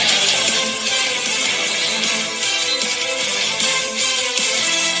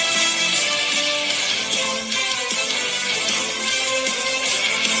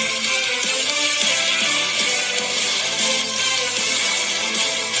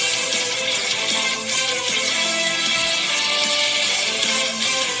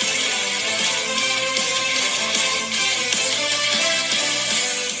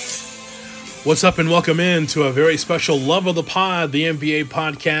What's up and welcome in to a very special Love of the Pod, the NBA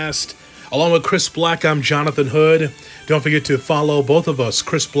podcast. Along with Chris Black, I'm Jonathan Hood. Don't forget to follow both of us,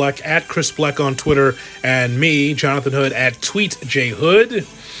 Chris Black at Chris Black on Twitter, and me, Jonathan Hood, at TweetJHood.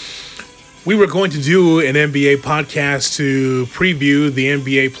 We were going to do an NBA podcast to preview the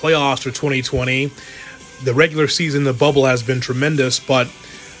NBA playoffs for 2020. The regular season, the bubble has been tremendous, but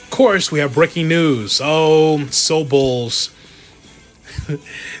of course we have breaking news. Oh, so Bulls.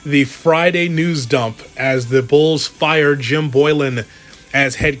 The Friday news dump as the Bulls fired Jim Boylen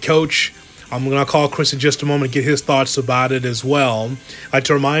as head coach. I'm going to call Chris in just a moment to get his thoughts about it as well. I'd like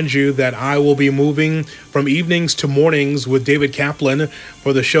to remind you that I will be moving from evenings to mornings with David Kaplan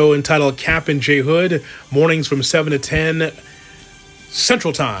for the show entitled Cap and J Hood, mornings from 7 to 10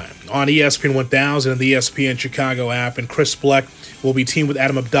 Central Time on ESPN 1000 and the ESPN Chicago app. And Chris Black will be teamed with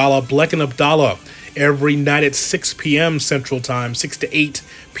Adam Abdallah, Black and Abdallah, every night at 6 p.m. Central Time, 6 to 8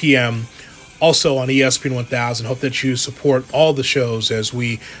 p.m. Also on ESPN 1000. Hope that you support all the shows as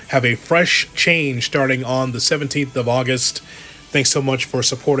we have a fresh change starting on the 17th of August. Thanks so much for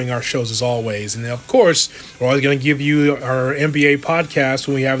supporting our shows as always. And of course, we're always going to give you our NBA podcast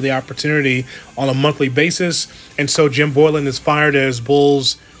when we have the opportunity on a monthly basis. And so Jim Boylen is fired as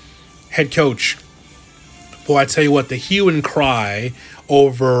Bulls head coach. Boy, I tell you what, the hue and cry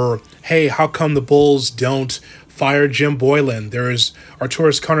over, hey, how come the Bulls don't fire Jim Boylen? There's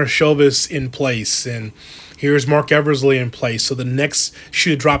Arturas Karnisovas in place, and here's Mark Eversley in place. So the next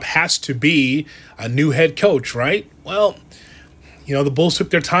shoe to drop has to be a new head coach, right? Well, you know, the Bulls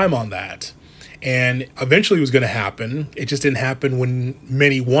took their time on that, and eventually it was going to happen. It just didn't happen when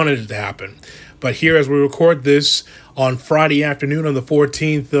many wanted it to happen. But here, as we record this on Friday afternoon on the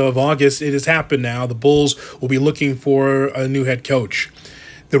 14th of August, it has happened now. The Bulls will be looking for a new head coach.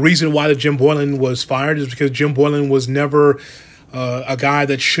 The reason why the Jim Boylen was fired is because Jim Boylen was never a guy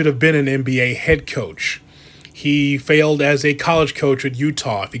that should have been an NBA head coach. He failed as a college coach at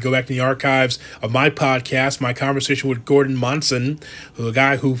Utah. If you go back in the archives of my podcast, my conversation with Gordon Monson, a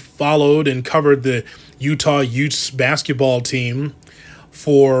guy who followed and covered the Utah Utes basketball team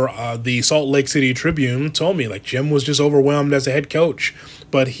for the Salt Lake City Tribune, told me like Jim was just overwhelmed as a head coach.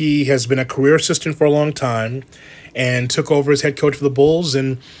 But he has been a career assistant for a long time and took over as head coach for the Bulls,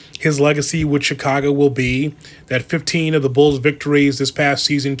 and his legacy with Chicago will be that 15 of the Bulls' victories this past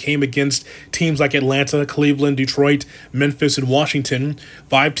season came against teams like Atlanta, Cleveland, Detroit, Memphis, and Washington,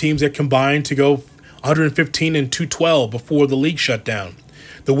 5 teams that combined to go 115 and 212 before the league shut down.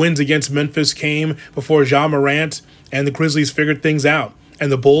 The wins against Memphis came before Ja Morant and the Grizzlies figured things out.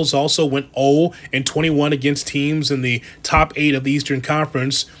 And the Bulls also went 0-21 against teams in the top 8 of the Eastern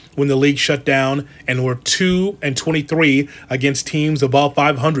Conference when the league shut down, and were 2-23 against teams above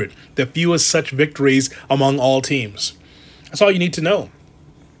 500, the fewest such victories among all teams. That's all you need to know.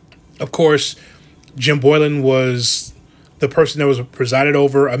 Of course, Jim Boylen was the person that was presided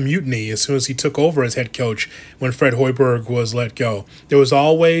over a mutiny as soon as he took over as head coach when Fred Hoiberg was let go. There was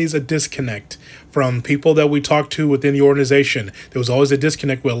always a disconnect from people that we talked to within the organization. There was always a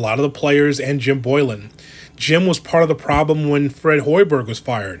disconnect with a lot of the players and Jim Boylen. Jim was part of the problem when Fred Hoiberg was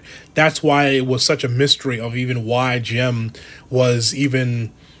fired. That's why it was such a mystery of even why Jim was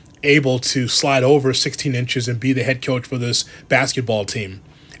even able to slide over 16 inches and be the head coach for this basketball team.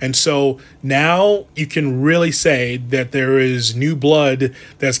 And so now you can really say that there is new blood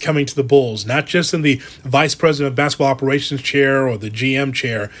that's coming to the Bulls, not just in the vice president of basketball operations chair or the GM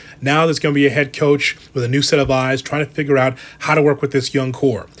chair. Now there's going to be a head coach with a new set of eyes trying to figure out how to work with this young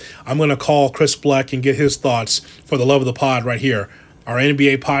core. I'm going to call Chris Black and get his thoughts for the Love of the Pod right here, our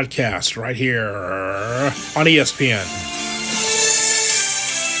NBA podcast right here on ESPN.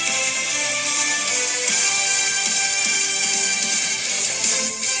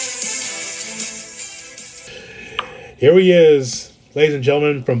 Here he is, ladies and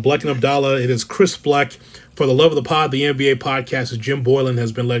gentlemen, from Black and Abdallah. It is Chris Black for the Love of the Pod, the NBA podcast, as Jim Boylen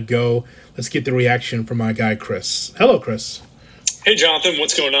has been let go. Let's get the reaction from my guy, Chris. Hello, Chris. Hey, Jonathan.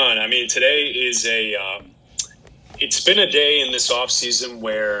 What's going on? I mean, today is it's been a day in this offseason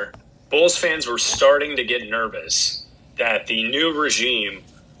where Bulls fans were starting to get nervous that the new regime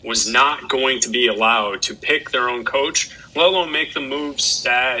was not going to be allowed to pick their own coach, let alone make the moves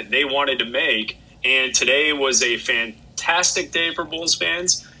that they wanted to make. And today was a fantastic day for Bulls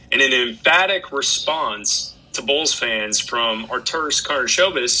fans and an emphatic response to Bulls fans from Arturas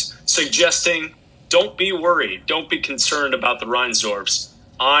Karnisovas suggesting, don't be worried, don't be concerned about the Reinsdorfs.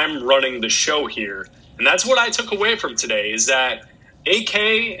 I'm running the show here. And that's what I took away from today, is that AK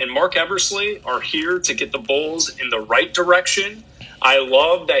and Mark Eversley are here to get the Bulls in the right direction. I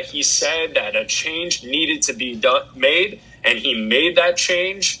love that he said that a change needed to be made, and he made that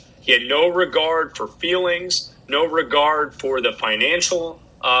change. He had no regard for feelings, no regard for the financial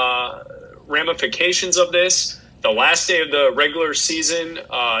ramifications of this. The last day of the regular season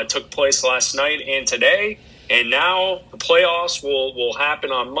took place last night and today, and now the playoffs will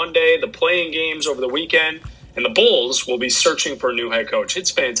happen on Monday, the playing games over the weekend, and the Bulls will be searching for a new head coach.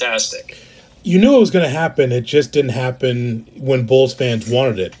 It's fantastic. You knew it was going to happen. It just didn't happen when Bulls fans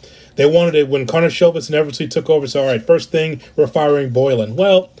wanted it. They wanted it when Karnisovas and Eversley took over. So, all right, first thing, we're firing Boylen.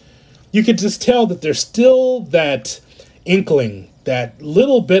 Well, you could just tell that there's still that inkling, that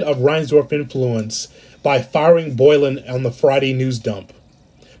little bit of Reinsdorf influence by firing Boylen on the Friday news dump.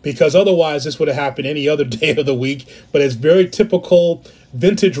 Because otherwise, this would have happened any other day of the week. But it's very typical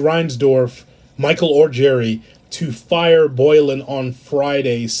vintage Reinsdorf, Michael or Jerry, to fire Boylen on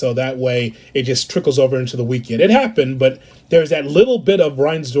Friday, so that way it just trickles over into the weekend. It happened, but there's that little bit of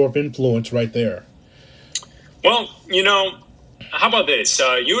Reinsdorf influence right there. Well, how about this?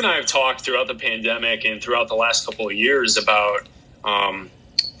 You and I have talked throughout the pandemic and throughout the last couple of years about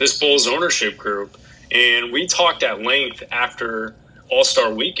this Bulls ownership group, and we talked at length after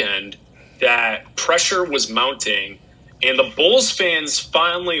All-Star Weekend that pressure was mounting, and the Bulls fans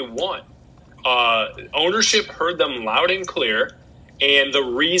finally won. Ownership heard them loud and clear, and the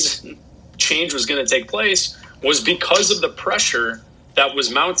reason change was going to take place was because of the pressure that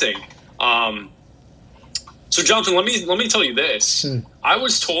was mounting. So, Jonathan, let me tell you this. I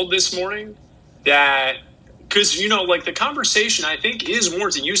was told this morning that, because, the conversation, I think, is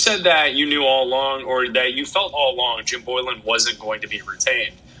warranted. You said that you knew all along, or that you felt all along Jim Boylen wasn't going to be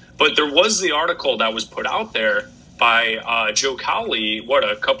retained. But there was the article that was put out there by Joe Cowley,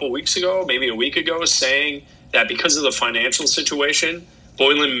 a couple weeks ago, maybe a week ago, saying that because of the financial situation,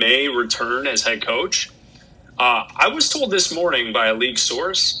 Boylen may return as head coach. I was told this morning by a league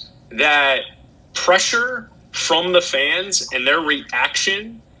source that pressure from the fans and their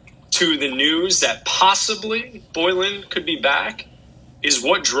reaction to the news that possibly Boylen could be back is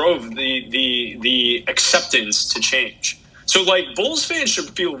what drove the acceptance to change. So, Bulls fans should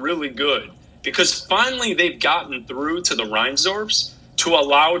feel really good, because finally they've gotten through to the Reinsdorfs to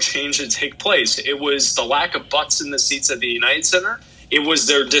allow change to take place. It was the lack of butts in the seats at the United Center. It was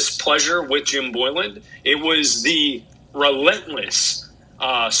their displeasure with Jim Boylen. It was the relentless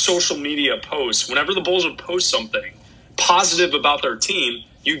social media posts. Whenever the Bulls would post something positive about their team,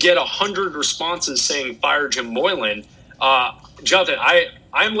 you get 100 responses saying fire Jim Boylen. Jonathan,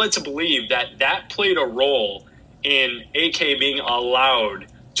 I'm led to believe that played a role in AK being allowed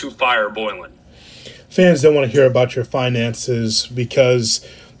to fire Boylen. Fans don't want to hear about your finances, because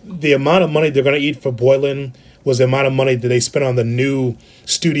the amount of money they're going to eat for Boylen was the amount of money that they spent on the new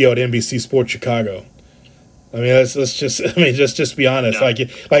studio at NBC Sports Chicago. I mean, let's just be honest. Yeah.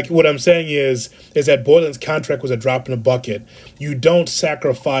 Like what I'm saying is that Boylen's contract was a drop in the bucket. You don't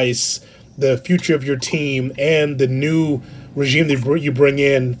sacrifice the future of your team and the new regime that you bring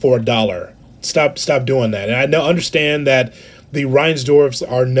in for $1. Stop doing that. And I understand that the Reinsdorfs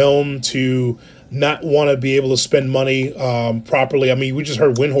are known to not want to be able to spend money properly. I mean, we just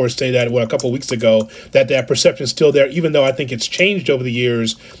heard Windhorst say that a couple of weeks ago, that perception is still there, even though I think it's changed over the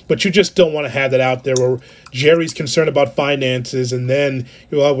years. But you just don't want to have that out there where Jerry's concerned about finances, and then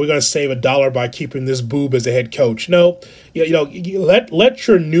we're going to save $1 by keeping this boob as a head coach. No, let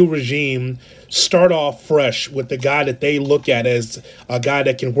your new regime start off fresh with the guy that they look at as a guy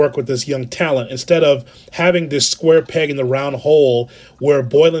that can work with this young talent, instead of having this square peg in the round hole where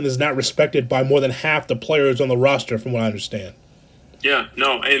Boylen is not respected by more than half the players on the roster, from what I understand. Yeah,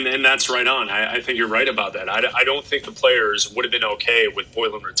 no, and that's right on. I think you're right about that. I don't think the players would have been okay with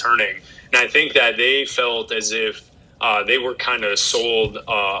Boylen returning. And I think that they felt as if they were kind of sold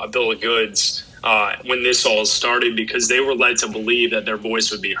a bill of goods when this all started, because they were led to believe that their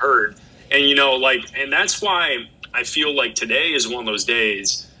voice would be heard. And, and that's why I feel like today is one of those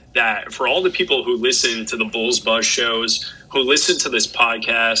days that for all the people who listen to the Bulls Buzz shows, who listen to this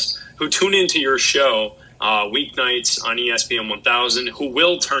podcast, who tune into your show weeknights on ESPN 1000, who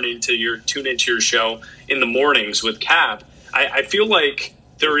will tune into your show in the mornings with Cap, I feel like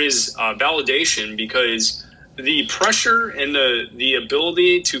there is validation, because the pressure and the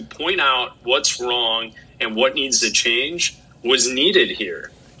ability to point out what's wrong and what needs to change was needed here.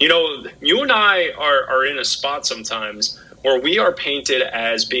 You and I are in a spot sometimes where we are painted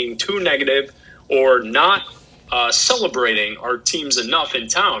as being too negative or not celebrating our teams enough in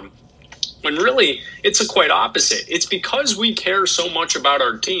town, when really it's quite opposite. It's because we care so much about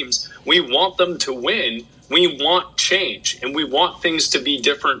our teams. We want them to win. We want change, and we want things to be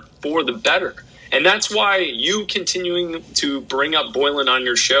different for the better. And that's why you continuing to bring up Boylen on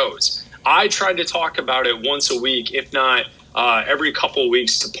your shows. I try to talk about it once a week, if not every couple of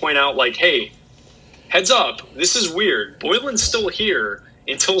weeks to point out, like, hey, heads up, this is weird. Boylen's still here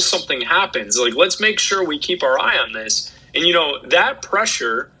until something happens. Like, let's make sure we keep our eye on this. And, that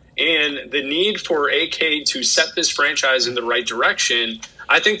pressure and the need for AK to set this franchise in the right direction,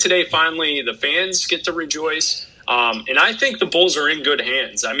 I think today finally the fans get to rejoice. And I think the Bulls are in good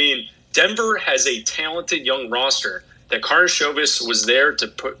hands. I mean, Denver has a talented young roster that Karnisovas was there to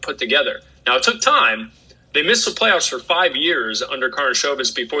put together. Now, it took time. They missed the playoffs for 5 years under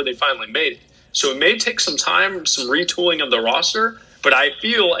Karnisovas before they finally made it. So it may take some time, some retooling of the roster, but I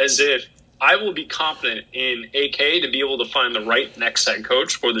feel as if I will be confident in AK to be able to find the right next head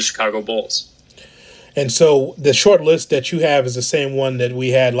coach for the Chicago Bulls. And so the short list that you have is the same one that we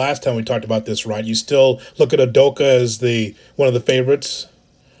had last time we talked about this, right? You still look at Udoka as one of the favorites?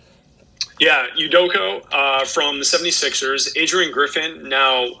 Yeah, Udoka from the 76ers, Adrian Griffin.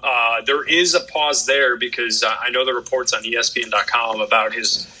 Now, there is a pause there because I know the reports on ESPN.com about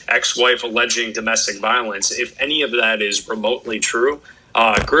his ex-wife alleging domestic violence. If any of that is remotely true,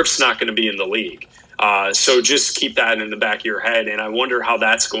 Griff's not going to be in the league. So just keep that in the back of your head, and I wonder how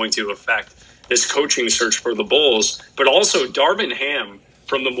that's going to affect this coaching search for the Bulls. But also, Darvin Ham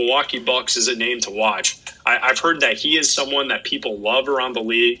from the Milwaukee Bucks is a name to watch. I've heard that he is someone that people love around the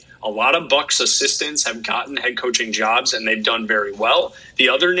league. A lot of Bucks assistants have gotten head coaching jobs, and they've done very well. The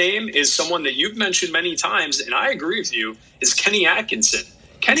other name is someone that you've mentioned many times, and I agree with you, is Kenny Atkinson.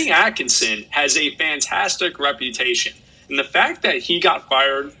 Kenny Atkinson has a fantastic reputation. And the fact that he got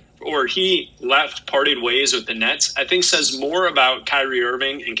fired or he left, parted ways with the Nets, I think says more about Kyrie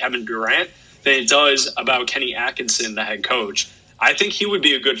Irving and Kevin Durant than it does about Kenny Atkinson, the head coach. I think he would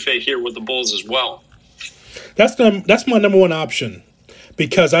be a good fit here with the Bulls as well. That's my number one option,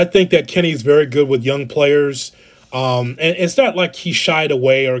 because I think that Kenny's very good with young players. And it's not like he shied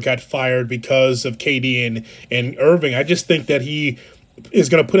away or got fired because of KD and Irving. I just think that he is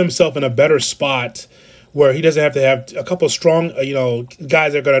going to put himself in a better spot where he doesn't have to have a couple of strong,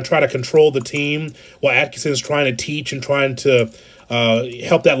 guys that are going to try to control the team while Atkinson's trying to teach and trying to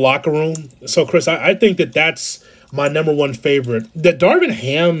help that locker room. So, Chris, I think that's my number one favorite. The Darvin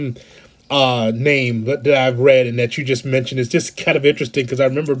Ham name that I've read and that you just mentioned is just kind of interesting because I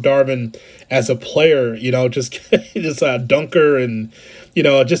remember Darvin as a player, just a dunker and,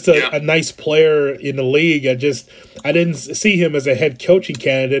 just a nice player in the league. I didn't see him as a head coaching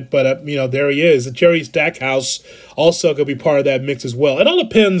candidate, but, there he is. Jerry Stackhouse also could be part of that mix as well. It all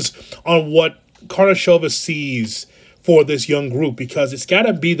depends on what Karnisovas sees for this young group because it's got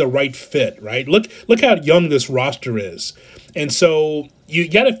to be the right fit, right? Look how young this roster is. And so you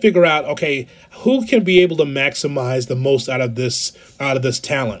got to figure out, okay, who can be able to maximize the most out of this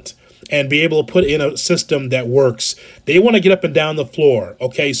talent and be able to put in a system that works. They want to get up and down the floor.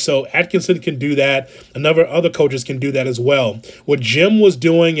 Okay, so Atkinson can do that. Other coaches can do that as well. What Jim was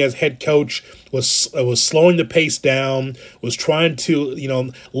doing as head coach was slowing the pace down, was trying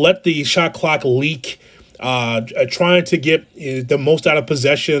to, let the shot clock leak, trying to get the most out of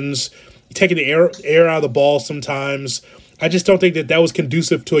possessions, taking the air out of the ball sometimes. I just don't think that was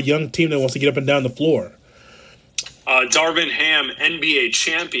conducive to a young team that wants to get up and down the floor. Darvin Ham, NBA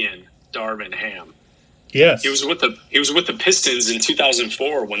champion Darvin Ham. Yes. He was with the Pistons in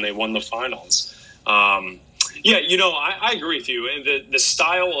 2004 when they won the finals. I agree with you. And the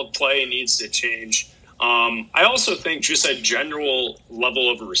style of play needs to change. I also think just a general level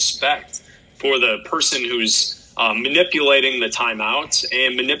of respect for the person who's manipulating the timeouts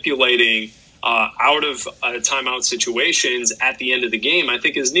and manipulating out of timeout situations at the end of the game, I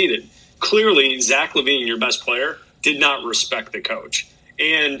think is needed. Clearly, Zach LaVine, your best player, did not respect the coach.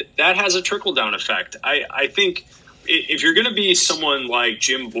 And that has a trickle-down effect. I think if you're going to be someone like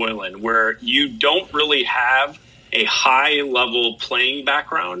Jim Boylen, where you don't really have a high-level playing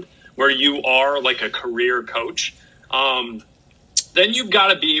background, where you are like a career coach, then you've got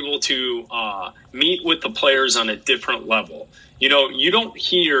to be able to meet with the players on a different level. You don't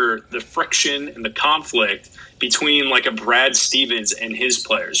hear the friction and the conflict between like a Brad Stevens and his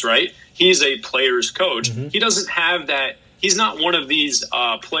players, right? He's a player's coach. Mm-hmm. He doesn't have that. He's not one of these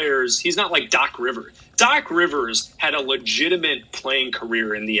players. He's not like Doc Rivers. Doc Rivers had a legitimate playing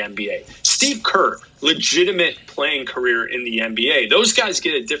career in the NBA. Steve Kerr, legitimate playing career in the NBA. Those guys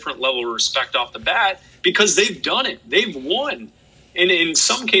get a different level of respect off the bat because they've done it. They've won. And in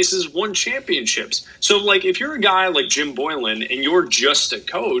some cases, won championships. So, like, if you're a guy like Jim Boylen and you're just a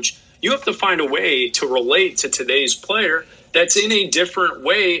coach, you have to find a way to relate to today's player that's in a different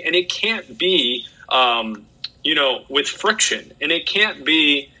way. And it can't be, with friction. And it can't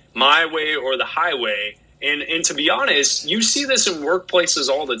be my way or the highway. And to be honest, you see this in workplaces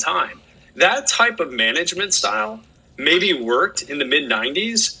all the time. That type of management style maybe worked in the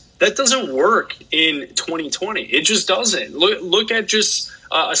mid-90s, that doesn't work in 2020. It just doesn't. Look at just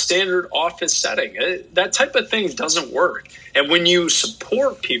a standard office setting. That type of thing doesn't work. And when you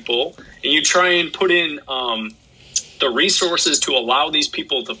support people and you try and put in the resources to allow these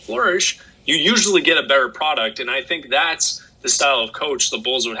people to flourish, you usually get a better product. And I think that's the style of coach the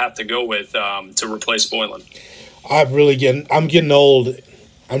Bulls would have to go with to replace Boylen. I'm getting old.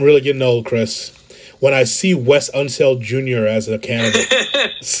 I'm really getting old, Chris. When I see Wes Unseld Jr. as a candidate,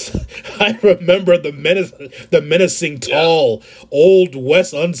 I remember the menacing, tall, old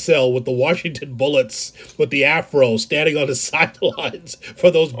Wes Unseld with the Washington Bullets, with the afro, standing on the sidelines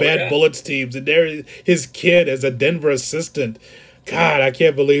for those bad Bullets teams. And there his kid as a Denver assistant. God, I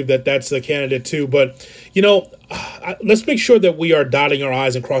can't believe that that's a candidate too. But, let's make sure that we are dotting our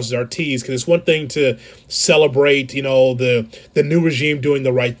I's and crossing our T's, because it's one thing to celebrate, the new regime doing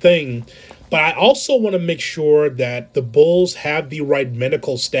the right thing. But I also want to make sure that the Bulls have the right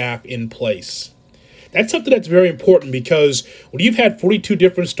medical staff in place. That's something that's very important, because when you've had 42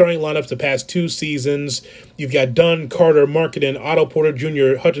 different starting lineups the past 2 seasons, you've got Dunn, Carter, Markkanen, Otto Porter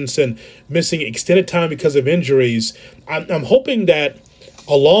Jr., Hutchinson missing extended time because of injuries. I'm hoping that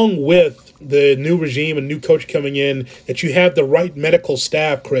along with the new regime and new coach coming in, that you have the right medical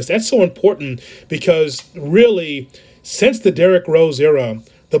staff, Chris. That's so important, because really, since the Derrick Rose era,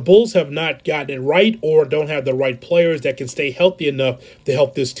 the Bulls have not gotten it right or don't have the right players that can stay healthy enough to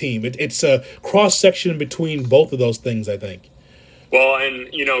help this team. It's a cross-section between both of those things, I think. Well, and,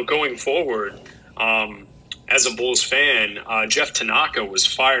 going forward, as a Bulls fan, Jeff Tanaka was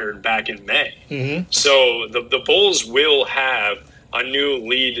fired back in May. Mm-hmm. So the Bulls will have a new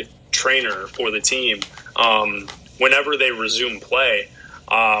lead trainer for the team whenever they resume play.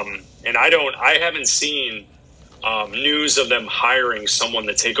 And I haven't seen news of them hiring someone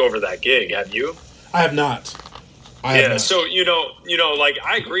to take over that gig. Have you? I have not. So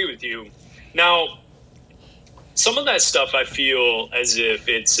I agree with you. Now, some of that stuff I feel as if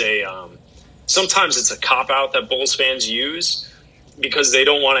it's sometimes it's a cop out that Bulls fans use because they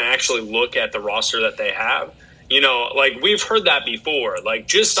don't want to actually look at the roster that they have. We've heard that before.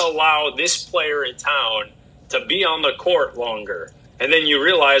 Just allow this player in town to be on the court longer. And then you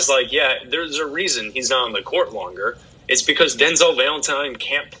realize, there's a reason he's not on the court longer. It's because Denzel Valentine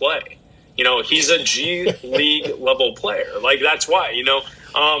can't play. He's a G League level player. That's why.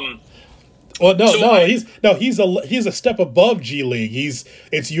 He's a step above G League.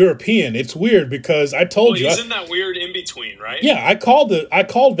 It's European. It's weird because I told you he's in that weird in between, right? Yeah, I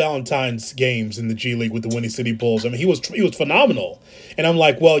called Valentine's games in the G League with the Windy City Bulls. I mean, he was phenomenal, and I'm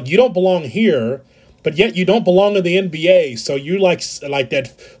like, well, you don't belong here. But yet you don't belong in the NBA, so you're like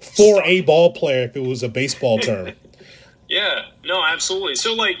that 4A ball player if it was a baseball term. Yeah, no, absolutely.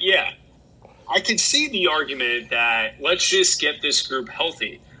 So, I could see the argument that let's just get this group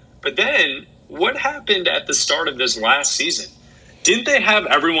healthy. But then, what happened at the start of this last season? Didn't they have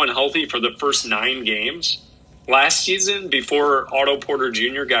everyone healthy for the first 9 games last season before Otto Porter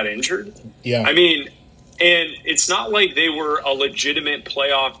Jr. got injured? Yeah. I mean, and it's not like they were a legitimate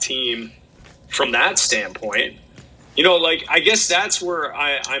playoff team from that standpoint. I guess that's where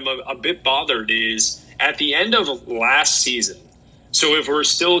I'm a bit bothered is at the end of last season. So if we're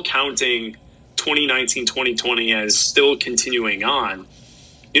still counting 2019, 2020 as still continuing on,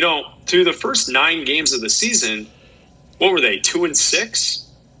 through the first 9 games of the season, what were they, 2-6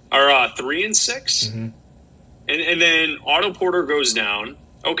 or 3-6? Mm-hmm. And then Otto Porter goes down.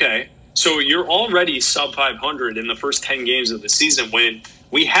 Okay. So you're already sub 500 in the first 10 games of the season when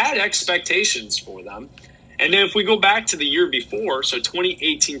we had expectations for them. And then if we go back to the year before, so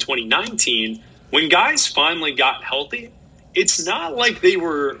 2018, 2019, when guys finally got healthy, it's not like we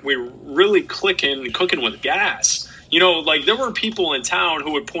were really cooking with gas. There were people in town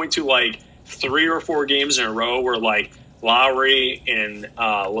who would point to 3 or 4 games in a row where Lowry and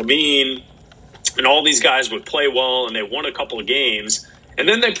Levine and all these guys would play well and they won a couple of games. And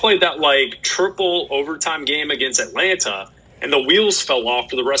then they played that triple overtime game against Atlanta, and the wheels fell off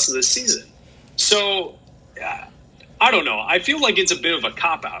for the rest of the season. So, I don't know. I feel like it's a bit of a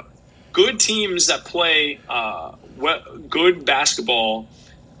cop-out. Good teams that play good basketball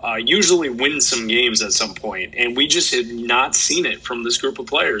usually win some games at some point, and we just have not seen it from this group of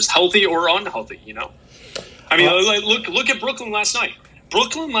players, healthy or unhealthy, I mean, look at Brooklyn last night.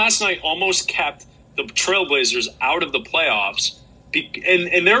 Brooklyn last night almost kept the Trailblazers out of the playoffs,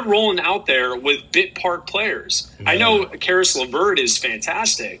 and they're rolling out there with bit part players. Yeah. I know Karis LeVert is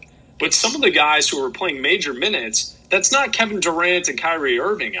fantastic, but some of the guys who are playing major minutes, that's not Kevin Durant and Kyrie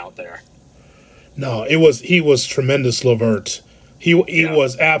Irving out there. No, he was tremendous, LeVert. He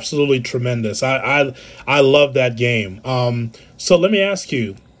was absolutely tremendous. I love that game. So let me ask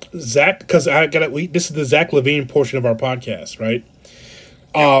you, Zach, because this is the Zach LaVine portion of our podcast, right?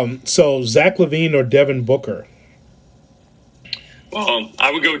 So Zach LaVine or Devin Booker? Well,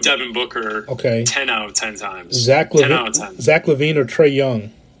 I would go Devin Booker. Okay. 10 out of 10 times. Zach 10 out of 10. Zach LaVine or Trae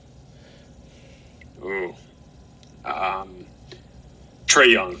Young? Ooh. Trae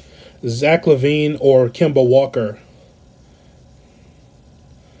Young. Zach LaVine or Kemba Walker?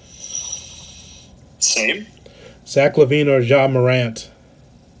 Same. Zach LaVine or Ja Morant?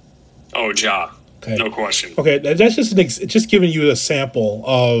 Oh, Ja. Okay. No question. Okay, that's just giving you a sample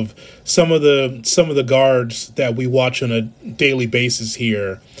of some of the guards that we watch on a daily basis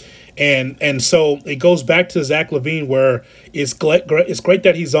here, and so it goes back to Zach LaVine, where it's great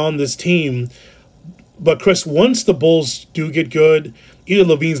that he's on this team, but Chris, once the Bulls do get good, either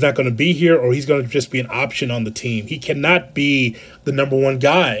LaVine's not going to be here or he's going to just be an option on the team. He cannot be the number one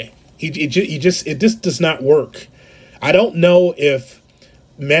guy. It just does not work. I don't know if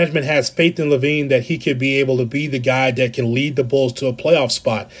management has faith in LaVine that he could be able to be the guy that can lead the Bulls to a playoff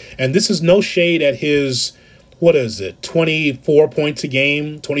spot. And this is no shade at his, 24 points a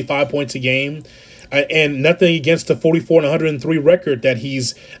game, 25 points a game, and nothing against the 44 and 103 record that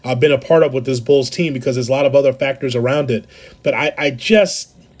he's been a part of with this Bulls team, because there's a lot of other factors around it. But I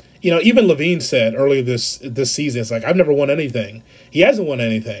just, even LaVine said earlier this season, it's like, I've never won anything. He hasn't won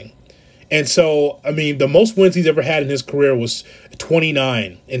anything. And so, I mean, the most wins he's ever had in his career was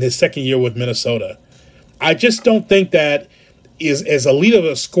 29 in his second year with Minnesota. I just don't think that is as elite of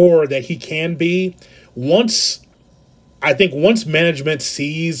a scorer that he can be. Once management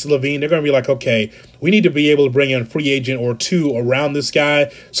sees LaVine, they're going to be like, okay, we need to be able to bring in a free agent or two around this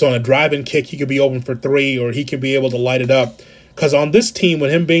guy. So on a drive and kick, he could be open for three, or he could be able to light it up. Because on this team,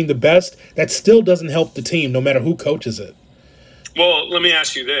 with him being the best, that still doesn't help the team, no matter who coaches it. Well, let me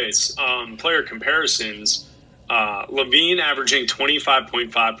ask you this. Player comparisons, LaVine averaging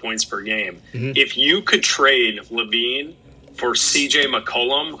 25.5 points per game. Mm-hmm. If you could trade LaVine for C.J.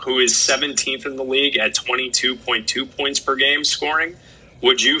 McCollum, who is 17th in the league at 22.2 points per game scoring,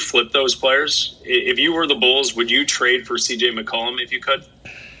 would you flip those players? If you were the Bulls, would you trade for C.J. McCollum if you could?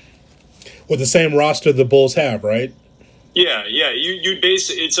 With the same roster the Bulls have, right? Yeah. You'd base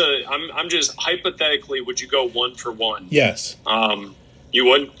it's a. I'm just hypothetically. Would you go 1 for 1? Yes. You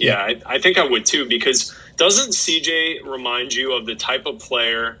would. Yeah, I think I would too, because doesn't CJ remind you of the type of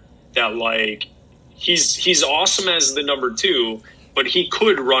player that, like, he's awesome as the number 2, but he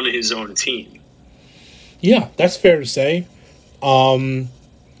could run his own team. Yeah, that's fair to say.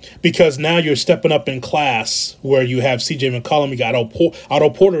 Because now you're stepping up in class where you have CJ McCollum, you got Otto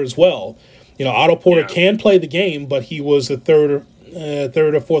Porter as well. Otto Porter can play the game, but he was the third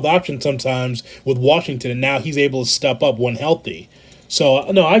or fourth option sometimes with Washington, and now he's able to step up when healthy. So,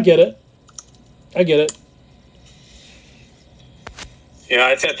 no, I get it. Yeah,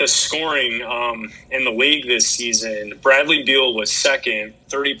 I think the scoring in the league this season, Bradley Beal was second,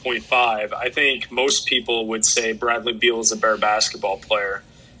 30.5. I think most people would say Bradley Beal is a better basketball player.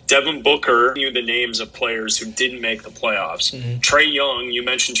 Devin Booker knew the names of players who didn't make the playoffs. Mm-hmm. Trae Young, you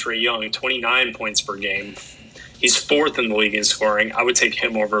mentioned Trae Young, 29 points per game. He's 4th in the league in scoring. I would take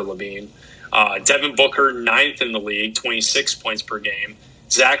him over LaVine. Devin Booker, 9th in the league, 26 points per game.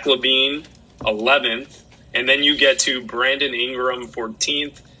 Zach LaVine, 11th. And then you get to Brandon Ingram,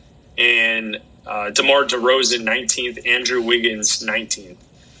 14th, and DeMar DeRozan, 19th, Andrew Wiggins, 19th.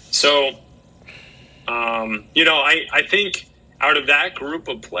 So, I think out of that group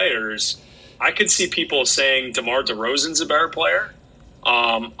of players, I could see people saying DeMar DeRozan's a better player.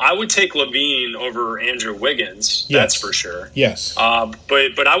 I would take LaVine over Andrew Wiggins. Yes. That's for sure. Yes.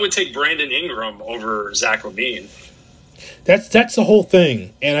 But I would take Brandon Ingram over Zach LaVine. That's the whole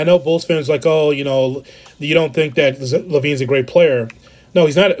thing. And I know Bulls fans are like, you don't think that LaVine's a great player. No,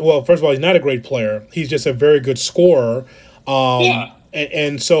 he's not. Well, first of all, he's not a great player. He's just a very good scorer.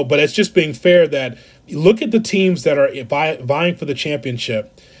 And so, but it's just being fair that you look at the teams that are vying for the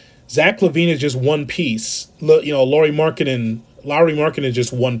championship. Zach LaVine is just one piece. Lauri Markkanen is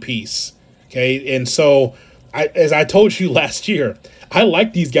just one piece. Okay, and so as I told you last year, I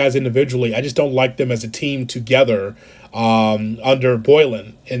like these guys individually. I just don't like them as a team together under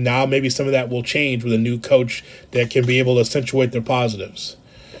Boylen. And now maybe some of that will change with a new coach that can be able to accentuate their positives.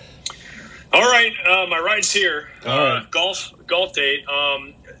 All right, my ride's here. All right. Golf date.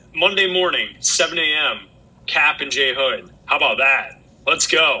 Monday morning, 7 a.m. Cap and Jay Hood. How about that? Let's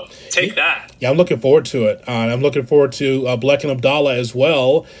go. Take that. Yeah, I'm looking forward to it. I'm looking forward to Black and Abdallah as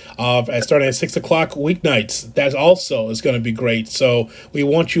well, starting at 6 o'clock weeknights. That also is going to be great. So we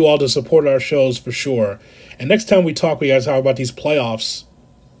want you all to support our shows for sure. And next time we talk, we got to talk about these playoffs.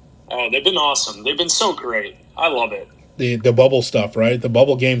 Oh, they've been awesome. They've been so great. I love it. The bubble stuff, right? The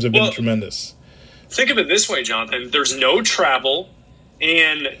bubble games have been tremendous. Think of it this way, Jonathan. There's no travel,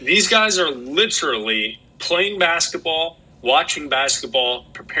 and these guys are literally playing basketball, watching basketball,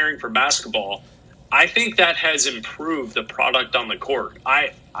 preparing for basketball. I think that has improved the product on the court.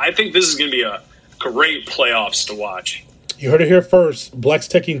 I think this is going to be a great playoffs to watch. You heard it here first. Bleck's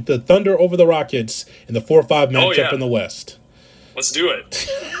taking the Thunder over the Rockets in the 4-5 matchup in the West. Let's do it.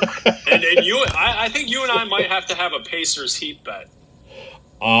 and I think you and I might have to have a Pacers Heat bet.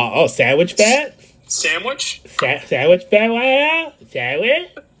 Sandwich bet? Sandwich? Sandwich bet? Wow.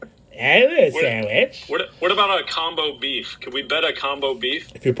 Sandwich? Sandwich. What about a combo beef? Can we bet a combo beef?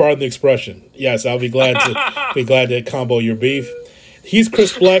 If you pardon the expression, yes, I'll be glad to combo your beef. He's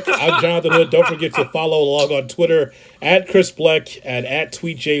Chris Bleck. I'm Jonathan Hood. Don't forget to follow along on Twitter at Chris Bleck and at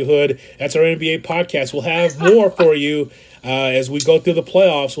TweetJHood. That's our NBA podcast. We'll have more for you as we go through the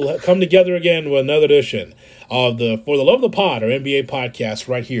playoffs. We'll come together again with another edition of the For the Love of the Pod, our NBA podcast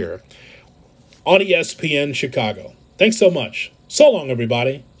right here on ESPN Chicago. Thanks so much. So long,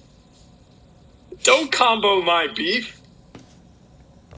 everybody. Don't combo my beef.